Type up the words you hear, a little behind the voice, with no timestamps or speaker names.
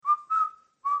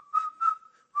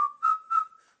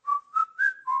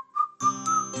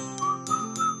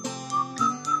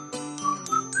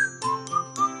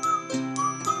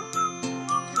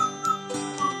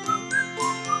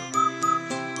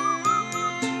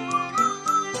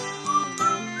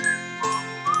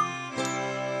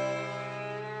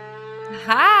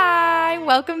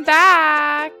Welcome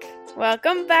back.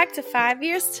 Welcome back to 5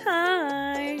 Years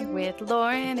Time with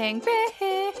Lauren and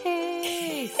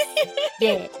Grace.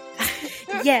 Yeah.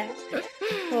 Yeah.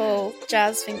 Oh,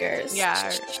 jazz fingers.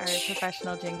 Yeah, our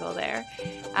professional jingle there.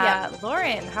 Yeah.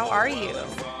 Lauren, how are you?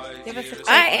 Give us a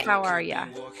quick how are you?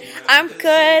 I'm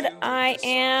good. I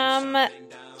am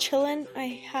chilling.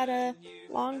 I had a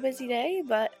long, busy day,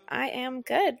 but I am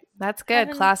good. That's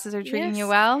good. Classes are treating you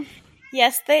well?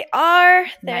 Yes, they are.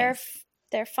 Nice.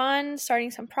 They're fun, starting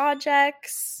some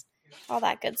projects, all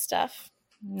that good stuff.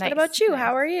 Nice. What about you?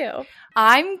 How are you?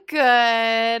 I'm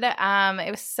good.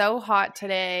 It was so hot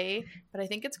today, but I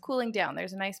think it's cooling down.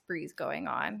 There's a nice breeze going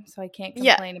on, so I can't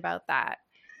complain about that.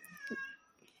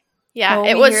 Yeah, oh,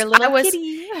 it was. Your little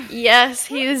kitty. Yes,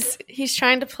 he's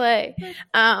trying to play.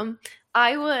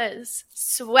 I was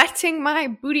sweating my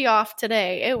booty off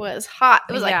today. It was hot.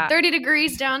 It was like 30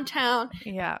 degrees downtown.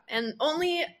 Yeah, and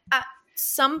only at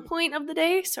some point of the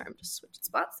day. Sorry, I'm just switching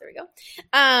spots. There we go.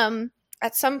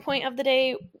 At some point of the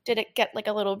day, did it get like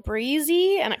a little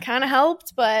breezy, and it kind of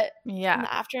helped. But in the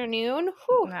afternoon,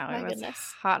 whew, no, my it was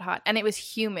goodness, hot, and it was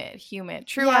humid.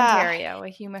 True Ontario, a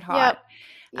humid hot. Yep.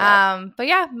 But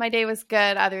yeah, my day was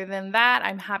good. Other than that,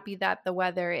 I'm happy that the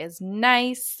weather is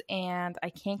nice and I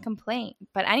can't complain.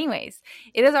 But anyways,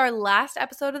 it is our last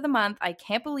episode of the month. I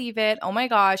can't believe it. Oh my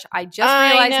gosh. I just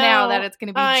realized now that it's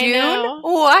going to be June. Know.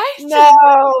 What? No.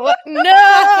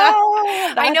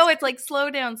 I know it's like slow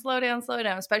down,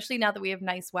 especially now that we have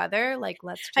nice weather. Like,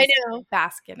 let's just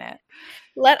bask in it.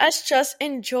 Let us just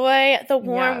enjoy the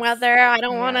warm weather. I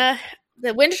don't want to.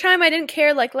 The wintertime, I didn't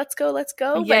care. Like, let's go.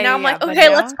 But now I'm like, okay,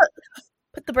 let's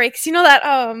put the brakes. You know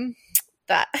that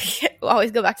we'll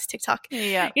always go back to TikTok.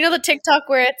 Yeah. You know the TikTok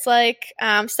where it's like,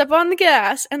 step on the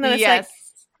gas, and then it's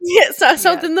like,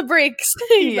 something the brakes.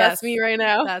 That's me right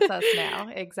now. That's us now.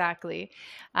 Exactly.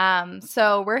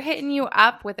 So we're hitting you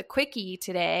up with a quickie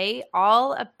today,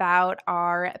 all about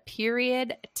our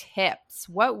period tips.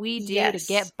 What we do to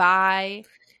get by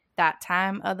that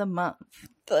time of the month.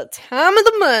 The time of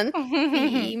the month,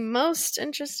 the most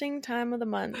interesting time of the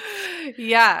month.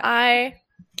 Yeah. I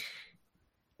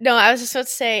was just about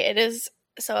to say it is.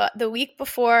 So the week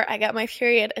before I got my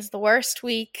period is the worst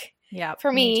week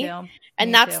for me. Too.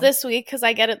 And that's this week because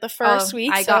I get it the first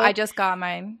week. I just got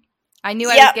mine. I knew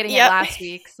I was getting it last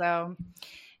week. So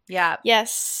yeah.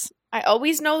 Yes. I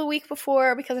always know the week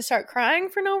before because I start crying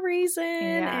for no reason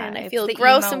and I feel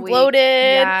gross and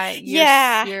bloated.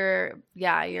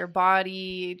 Your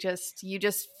body you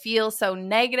just feel so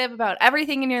negative about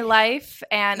everything in your life.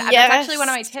 And that's actually one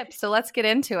of my tips. So let's get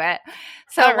into it.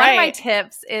 So one of my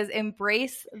tips is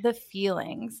embrace the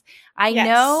feelings. I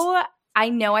know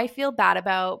I feel bad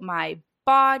about my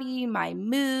body, my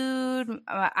mood.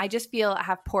 I just feel I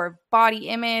have poor body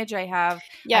image. I have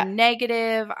I'm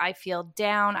negative. I feel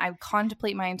down. I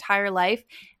contemplate my entire life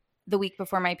the week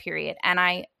before my period. And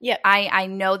I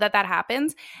know that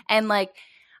happens. And like,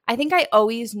 I think I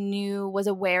always was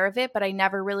aware of it, but I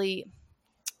never really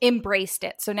embraced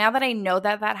it. So now that I know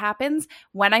that happens,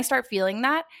 when I start feeling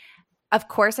that, of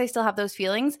course I still have those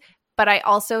feelings, but I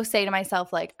also say to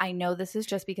myself, like, I know this is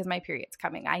just because my period's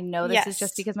coming. I know this is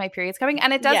just because my period's coming.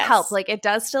 And it does help. Like, it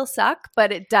does still suck,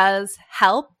 but it does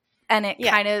help. And it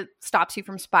kind of stops you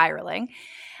from spiraling.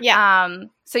 Yeah.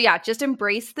 So, just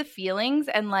embrace the feelings.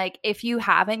 And, like, if you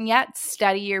haven't yet,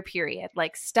 study your period.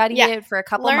 Like, study it for a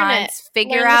couple months.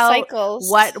 Figure out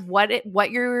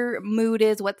what your mood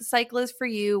is, what the cycle is for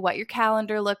you, what your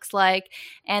calendar looks like.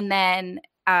 And then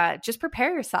just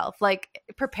prepare yourself. Like,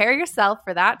 prepare yourself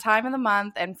for that time of the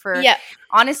month and for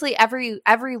honestly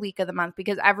every week of the month,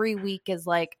 because every week is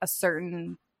like a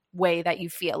certain way that you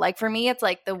feel. Like for me, it's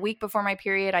like the week before my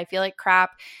period, I feel like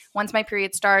crap. Once my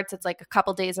period starts, it's like a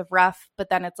couple days of rough, but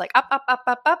then it's like up,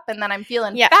 and then I'm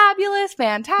feeling fabulous,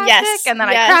 fantastic, and then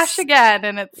I crash again,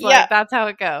 and it's like that's how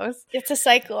it goes. It's a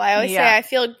cycle. I always say I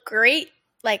feel great,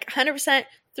 like 100%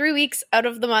 3 weeks out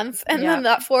of the month, and then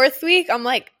that fourth week, I'm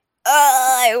like,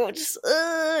 just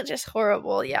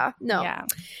horrible.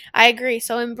 I agree.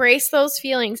 So embrace those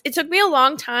feelings. It took me a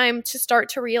long time to start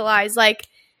to realize, like,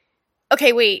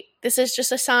 okay, wait, this is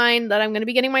just a sign that I'm going to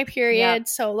be getting my period.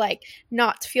 So, like,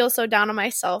 not to feel so down on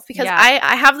myself, because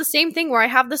I have the same thing where I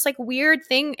have this, like, weird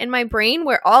thing in my brain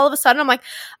where all of a sudden I'm like,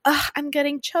 I'm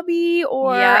getting chubby,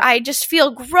 or I just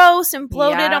feel gross and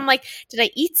bloated. I'm like, did I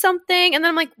eat something? And then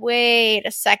I'm like, wait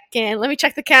a second, let me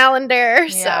check the calendar.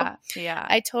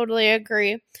 I totally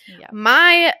agree.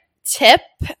 My tip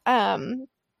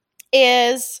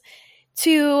is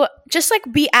to just like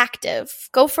be active,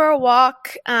 go for a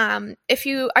walk. If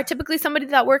you are typically somebody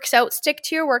that works out, stick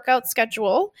to your workout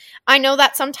schedule. I know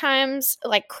that sometimes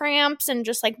like cramps and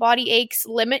just like body aches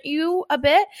limit you a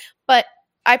bit, but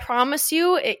I promise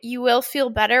you, you will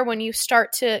feel better when you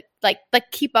start to like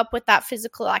keep up with that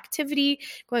physical activity,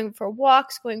 going for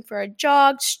walks, going for a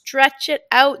jog, stretch it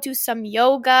out, do some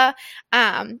yoga,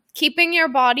 keeping your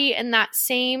body in that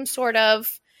same sort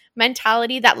of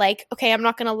mentality that like, okay, I'm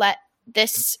not going to let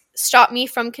this stop me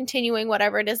from continuing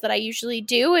whatever it is that I usually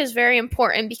do is very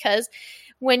important, because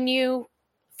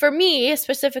for me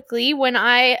specifically, when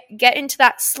I get into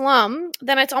that slum,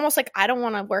 then it's almost like I don't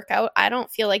want to work out. I don't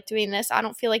feel like doing this. I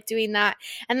don't feel like doing that.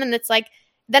 And then it's like,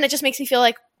 then it just makes me feel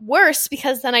like worse,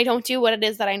 because then I don't do what it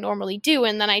is that I normally do.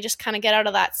 And then I just kind of get out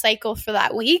of that cycle for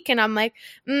that week. And I'm like,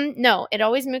 no, it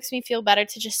always makes me feel better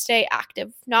to just stay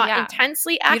active, not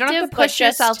intensely active. You don't have to push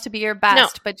yourself to be your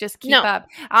best, but just keep up.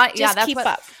 That's keep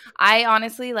up. I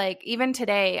honestly, like, even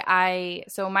today,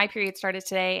 so my period started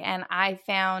today, and I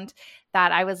found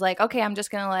that I was like, okay, I'm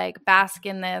just going to like bask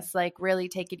in this, like really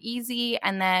take it easy.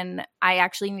 And then I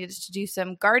actually needed to do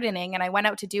some gardening, and I went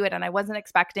out to do it, and I wasn't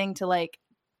expecting to like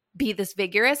be this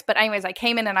vigorous. But anyways, I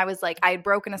came in and I was like, I had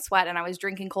broken a sweat and I was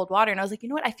drinking cold water, and I was like, you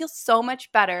know what? I feel so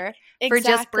much better for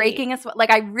just breaking a sweat. Like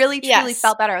I really truly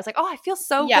felt better. I was like, oh, I feel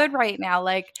so good right now.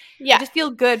 Like I just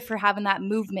feel good for having that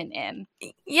movement in.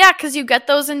 Yeah, because you get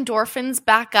those endorphins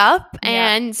back up,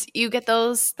 and you get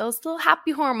those little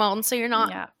happy hormones, so you're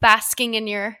not basking in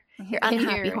your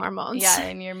unhappy hormones. Yeah,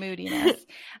 in your moodiness.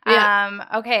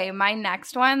 Okay, my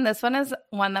next one, this one is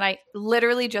one that I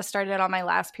literally just started on my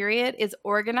last period, is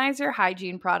organize your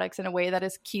hygiene products in a way that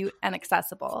is cute and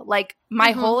accessible. Like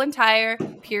my whole entire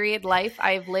period life,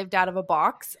 I've lived out of a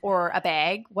box or a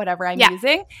bag, whatever I'm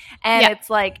using. And it's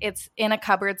like, it's in a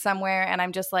cupboard somewhere, and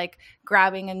I'm just like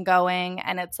grabbing and going,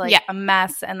 and it's like a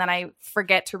mess, and then I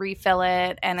forget to refill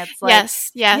it, and it's like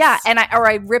and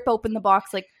I rip open the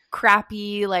box like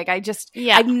crappy. Like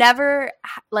I've never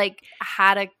like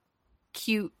had a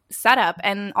cute setup,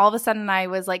 and all of a sudden I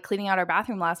was like cleaning out our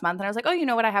bathroom last month, and I was like, oh, you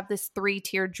know what, I have this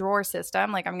 3-tier drawer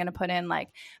system. Like I'm gonna put in like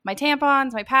my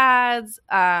tampons, my pads,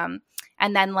 and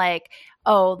then like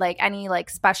any like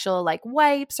special like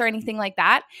wipes or anything like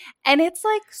that. And it's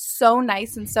like so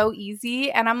nice and so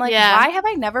easy, and I'm like, why have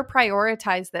I never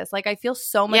prioritized this? Like I feel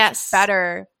so much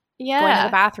better going to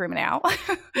the bathroom now.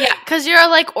 Because you're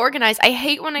like organized. I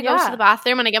hate when I go to the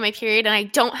bathroom and I get my period and I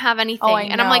don't have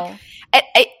anything. And I'm like,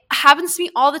 it happens to me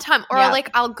all the time. Or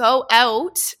like I'll go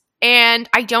out and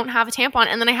I don't have a tampon,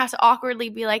 and then I have to awkwardly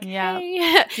be like,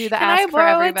 hey, do the can ask I for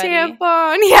borrow everybody. a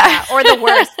tampon? Yeah. Or the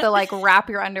worst, the like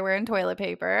wrap your underwear in toilet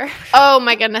paper. Oh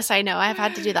my goodness, I know. I've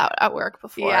had to do that at work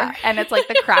before. Yeah. And it's like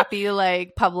the crappy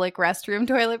like public restroom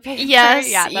toilet paper. Yes.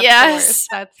 Yeah, that's the worst.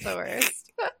 That's the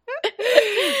worst.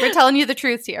 We're telling you the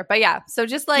truth here. But so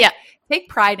just like take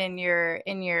pride in your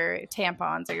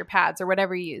tampons or your pads or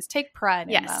whatever you use. Take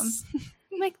pride in them.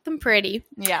 Make them pretty.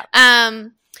 Yeah.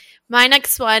 My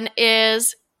next one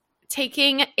is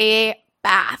taking a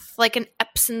bath, like an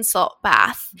Epsom salt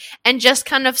bath, and just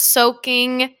kind of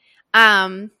soaking in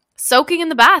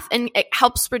the bath, and it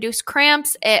helps reduce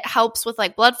cramps. It helps with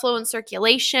like blood flow and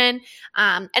circulation.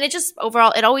 And it just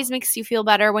overall, it always makes you feel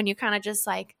better when you kind of just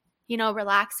like, you know,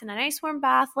 relax in a nice warm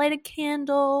bath, light a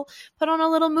candle, put on a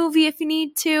little movie if you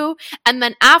need to. And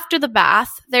then after the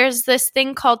bath, there's this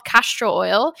thing called castor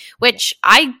oil, which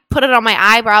I put it on my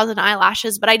eyebrows and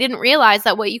eyelashes, but I didn't realize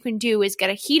that what you can do is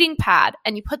get a heating pad,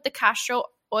 and you put the castor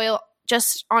oil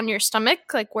just on your stomach,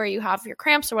 like where you have your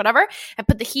cramps or whatever, and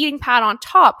put the heating pad on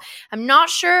top. I'm not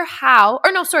sure how,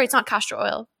 or no, sorry, it's not castor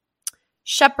oil.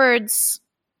 Shepherd's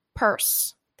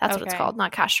purse. That's what it's called,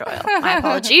 not castor oil. My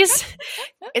apologies.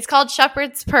 It's called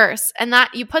shepherd's purse. And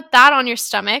that you put that on your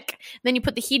stomach, then you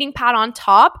put the heating pad on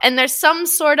top, and there's some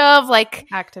sort of like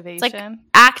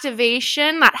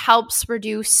activation that helps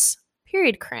reduce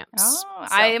period cramps. Oh,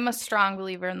 so. I am a strong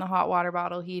believer in the hot water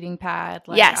bottle heating pad.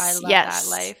 Like, I love that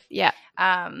life. Yeah.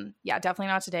 Definitely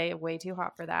not today. Way too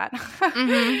hot for that.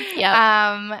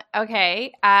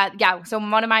 Okay. So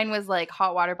one of mine was like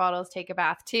hot water bottles, take a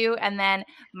bath too. And then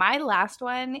my last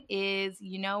one is,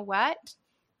 you know what?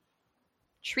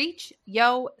 Treat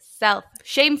yourself.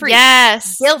 Shame-free.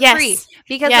 Yes. Guilt-free.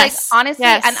 Because like honestly,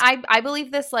 and I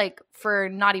believe this like for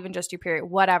not even just your period,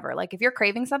 whatever. Like if you're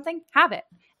craving something, have it.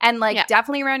 And like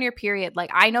definitely around your period, like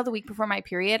I know the week before my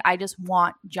period, I just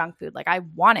want junk food. Like I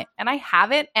want it and I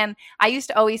have it. And I used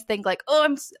to always think like, oh,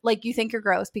 I'm like, you think you're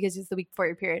gross because it's the week before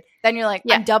your period. Then you're like,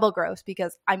 I'm double gross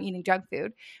because I'm eating junk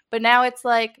food. But now it's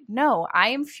like, no, I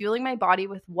am fueling my body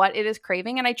with what it is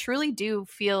craving. And I truly do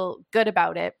feel good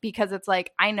about it because it's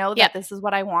like, I know that this is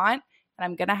what I want and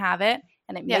I'm going to have it.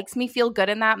 And it makes me feel good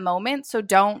in that moment. So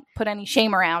don't put any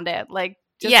shame around it. Like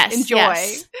just enjoy.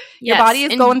 Your body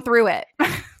is going through it.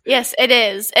 Yes, it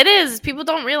is. It is. People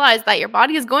don't realize that your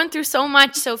body is going through so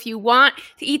much. So if you want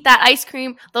to eat that ice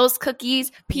cream, those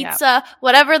cookies, pizza,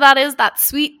 whatever that is, that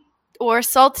sweet or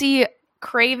salty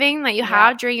craving that you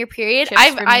have during your period,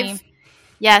 I've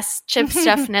yes, chips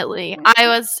definitely.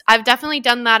 I've definitely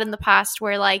done that in the past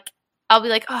where like I'll be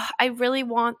like, oh, I really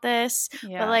want this,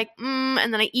 but like,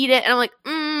 and then I eat it and I'm like,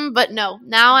 but no.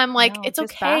 Now I'm like, it's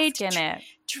okay to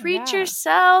treat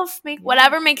yourself, make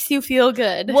whatever makes you feel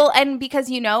good. Well, and because,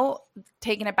 you know,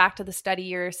 taking it back to the study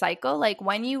your cycle, like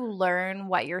when you learn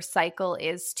what your cycle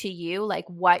is to you, like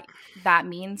what that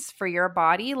means for your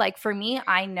body, like for me,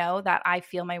 I know that I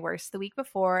feel my worst the week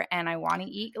before and I want to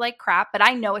eat like crap, but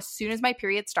I know as soon as my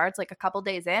period starts, like a couple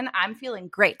days in, I'm feeling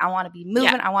great. I want to be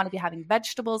moving. I want to be having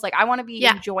vegetables. Like I want to be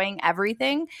enjoying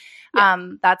everything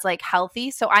that's like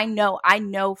healthy. So I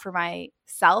know for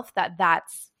myself that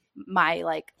that's my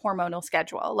like hormonal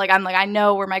schedule. Like I'm like, I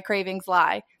know where my cravings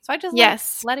lie. So I just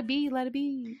let it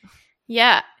be.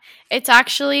 Yeah. It's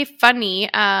actually funny.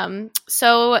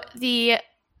 So we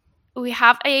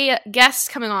have a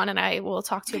guest coming on and I will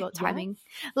talk to you about timing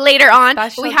later on.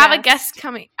 We have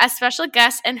a special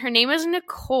guest and her name is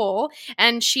Nicole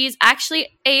and she's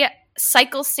actually a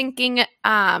cycle syncing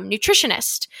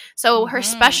nutritionist. So her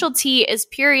specialty is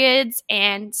periods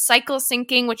and cycle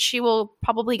syncing, which she will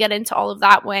probably get into all of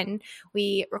that when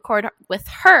we record with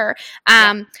her.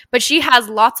 But she has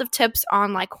lots of tips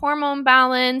on like hormone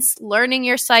balance, learning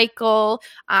your cycle,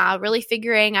 really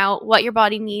figuring out what your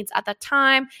body needs at that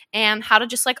time and how to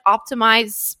just like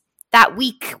optimize that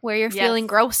week where you're feeling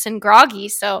gross and groggy.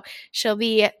 So she'll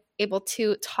be able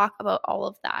to talk about all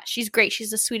of that. She's great. She's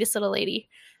the sweetest little lady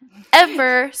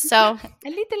ever. So a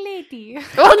little lady.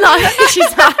 Well, no,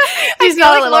 she's not. She's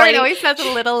not like a little Lauren lady. Always says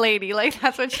a little lady. Like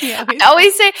that's what she always. I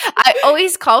always say. I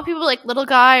always call people like little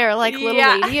guy or like little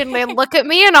lady, and they look at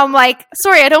me, and I'm like,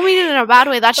 sorry, I don't mean it in a bad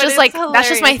way. That's just like that's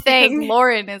just my thing.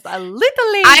 Lauren is a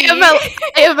little lady. I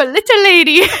am a little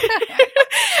lady,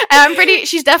 and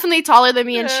she's definitely taller than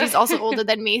me, and she's also older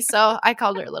than me. So I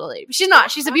called her a little lady. But she's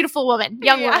not. She's a beautiful woman,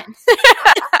 young woman.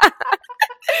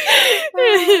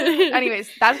 Anyways,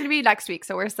 that's gonna be next week,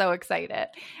 so we're so excited.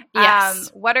 Yes.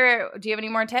 Do you have any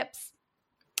more tips?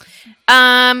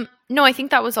 No, I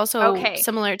think that was also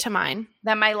similar to mine.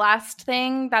 Then my last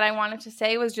thing that I wanted to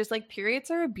say was just like periods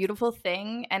are a beautiful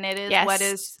thing, and it is what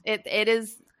is it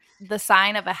is the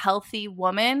sign of a healthy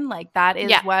woman. Like that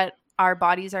is what our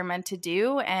bodies are meant to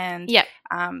do, and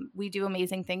we do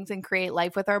amazing things and create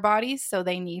life with our bodies, so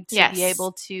they need to be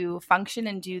able to function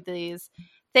and do these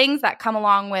things that come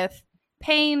along with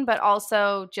pain, but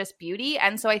also just beauty.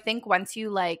 And so I think once you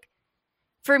like,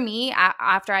 for me,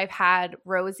 after I've had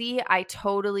Rosie, I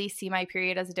totally see my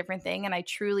period as a different thing. And I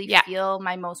truly feel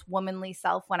my most womanly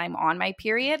self when I'm on my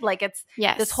period. Like it's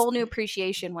this whole new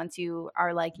appreciation once you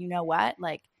are like, you know what,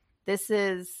 like this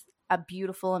is a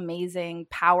beautiful, amazing,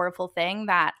 powerful thing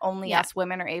that only us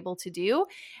women are able to do.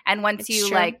 And once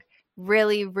you like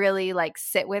really, really like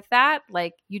sit with that,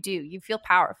 like you feel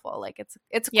powerful. Like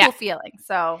it's a cool feeling.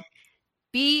 So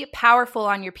be powerful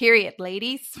on your period,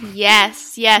 ladies.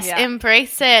 Yes.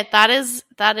 Embrace it. That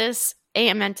is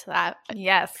amen to that.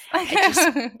 Yes.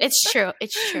 It's true.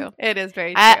 It's true. It is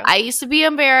very true. I used to be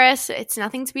embarrassed. It's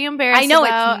nothing to be embarrassed about. I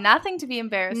know it's nothing to be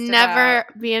embarrassed about. Never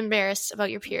be embarrassed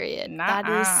about your period. That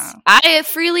is, I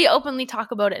freely, openly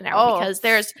talk about it now because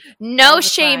there's no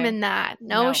shame in that.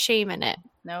 No shame in it.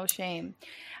 No shame.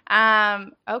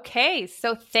 Okay,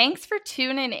 so thanks for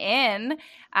tuning in.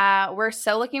 We're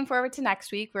so looking forward to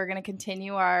next week. We're going to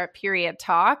continue our period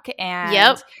talk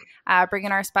and bring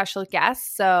in our special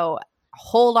guests. So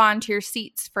hold on to your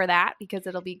seats for that because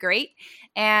it'll be great.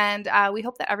 And we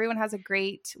hope that everyone has a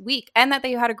great week and that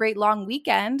they had a great long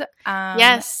weekend.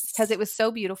 Yes. Because it was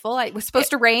so beautiful. It was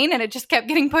supposed to rain and it just kept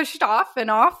getting pushed off and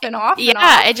off and off.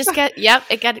 It just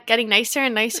getting nicer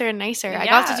and nicer and nicer. I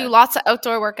got to do lots of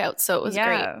outdoor workouts, so it was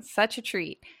great. Such a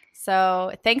treat.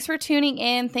 So thanks for tuning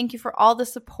in. Thank you for all the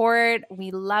support.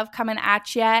 We love coming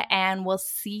at you, and we'll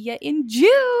see you in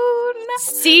June.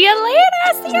 See you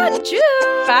later. See you in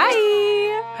June.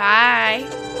 Bye. Bye.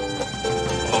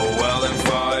 Oh, well, in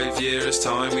 5 years'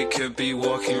 this time we could be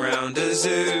walking round a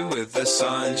zoo with the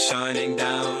sun shining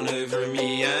down over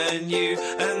me and you,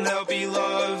 and there'll be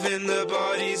love in the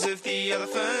bodies of the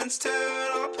elephants too,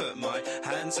 and I'll put my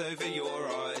hands over your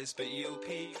eyes, but you'll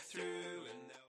peek through.